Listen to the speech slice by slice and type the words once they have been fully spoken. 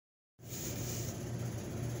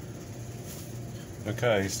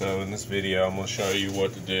Okay, so in this video I'm going to show you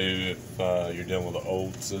what to do if you're dealing with an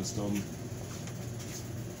old system.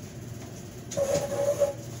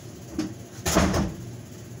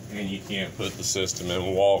 And you can't put the system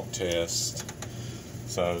in walk test.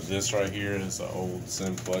 So this right here is an old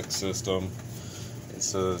Simplex system.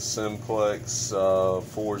 It's a Simplex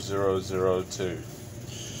 4002.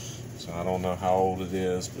 So I don't know how old it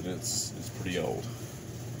is, but it's pretty old.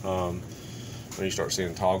 When you start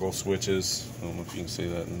seeing toggle switches, I don't know if you can see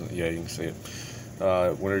that. Yeah, you can see it.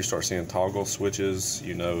 Whenever you start seeing toggle switches,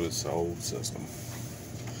 you know it's an old system.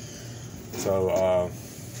 So,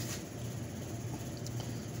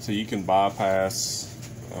 so you can bypass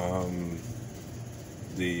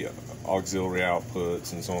the auxiliary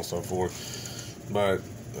outputs and so on and so forth, but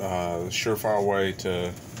the surefire way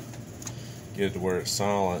to get it to where it's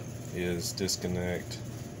silent is disconnect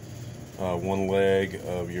one leg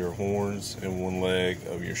of your horns and one leg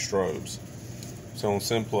of your strobes. So on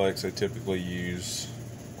Simplex they typically use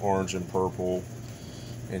orange and purple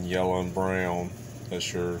and yellow and brown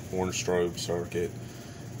as your horn strobe circuit,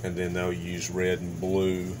 and then they'll use red and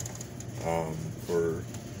blue for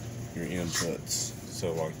your inputs,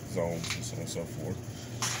 so like zones and so on and so forth.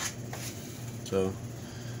 So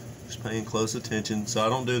just paying close attention. So I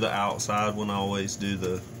don't do the outside one, I always do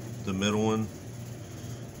the middle one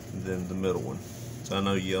and then the middle one. So I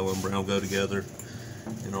know yellow and brown go together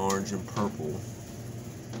and orange and purple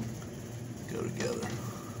go together.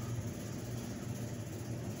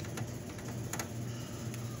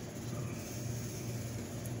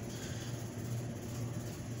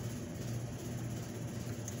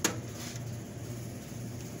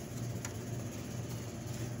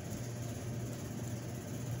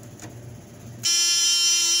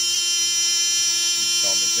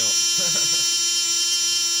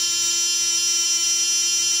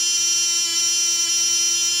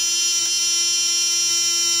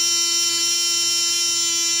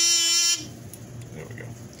 There we go.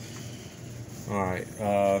 Alright,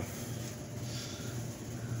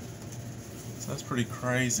 so that's pretty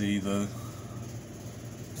crazy. I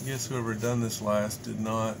guess whoever done this last did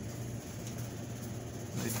not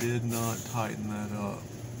tighten that up.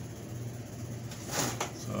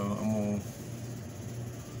 So I'm gonna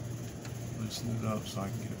loosen it up so I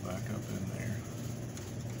can get it back up in there.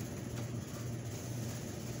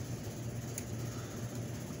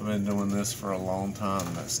 I've been doing this for a long time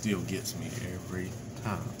and that still gets me every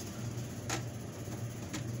time.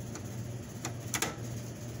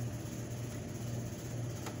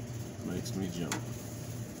 Makes me jump.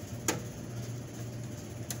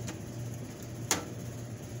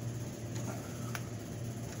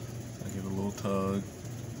 I give it a little tug.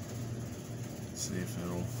 See if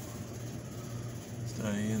it'll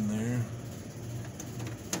stay in there.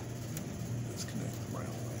 Disconnect the brown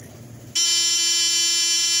leg.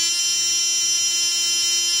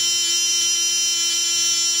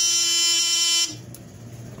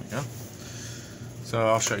 There we go. So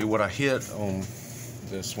I'll show you what I hit on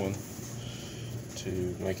this one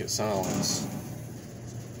to make it silence.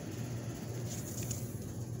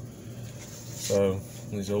 So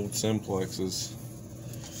these old Simplexes,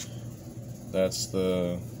 that's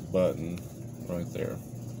the button right there.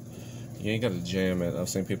 You ain't got to jam it. I've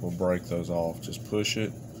seen people break those off. Just push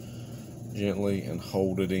it gently and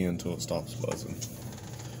hold it in until it stops buzzing.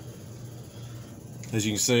 As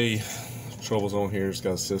you can see, trouble's on here. It's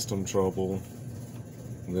got system trouble,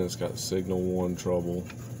 and then it's got signal 1 trouble,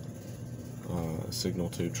 signal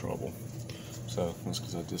 2 trouble. So that's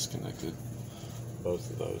because I disconnected both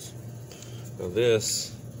of those. Now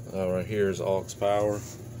this right here is aux power.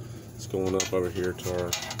 It's going up over here to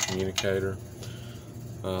our communicator.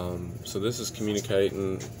 So this is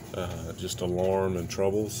communicating just alarm and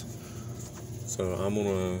troubles. So I'm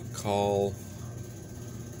gonna call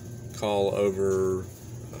over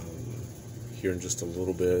here in just a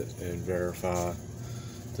little bit and verify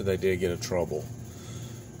that they did get a trouble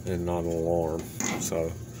and not an alarm.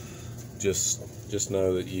 So just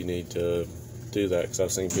know that you need to do that, because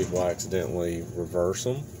I've seen people accidentally reverse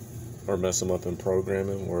them or mess them up in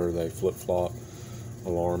programming where they flip-flop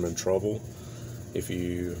alarm and trouble. If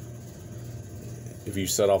you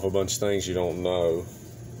set off a bunch of things you don't know,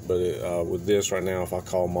 but with this right now, if I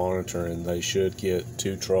call monitoring, they should get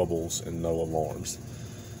 2 troubles and no alarms.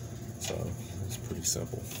 So it's pretty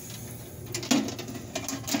simple.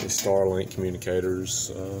 The Starlink communicators,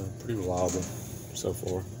 pretty reliable so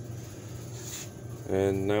far.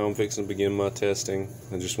 And now I'm fixing to begin my testing.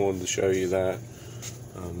 I just wanted to show you that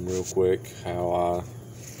real quick, how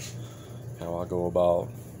I go about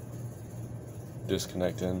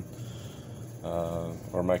disconnecting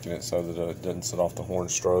or making it so that it doesn't set off the horn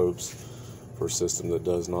strobes caliper system that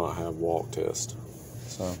does not have walk test.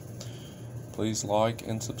 So please like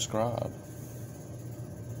and subscribe.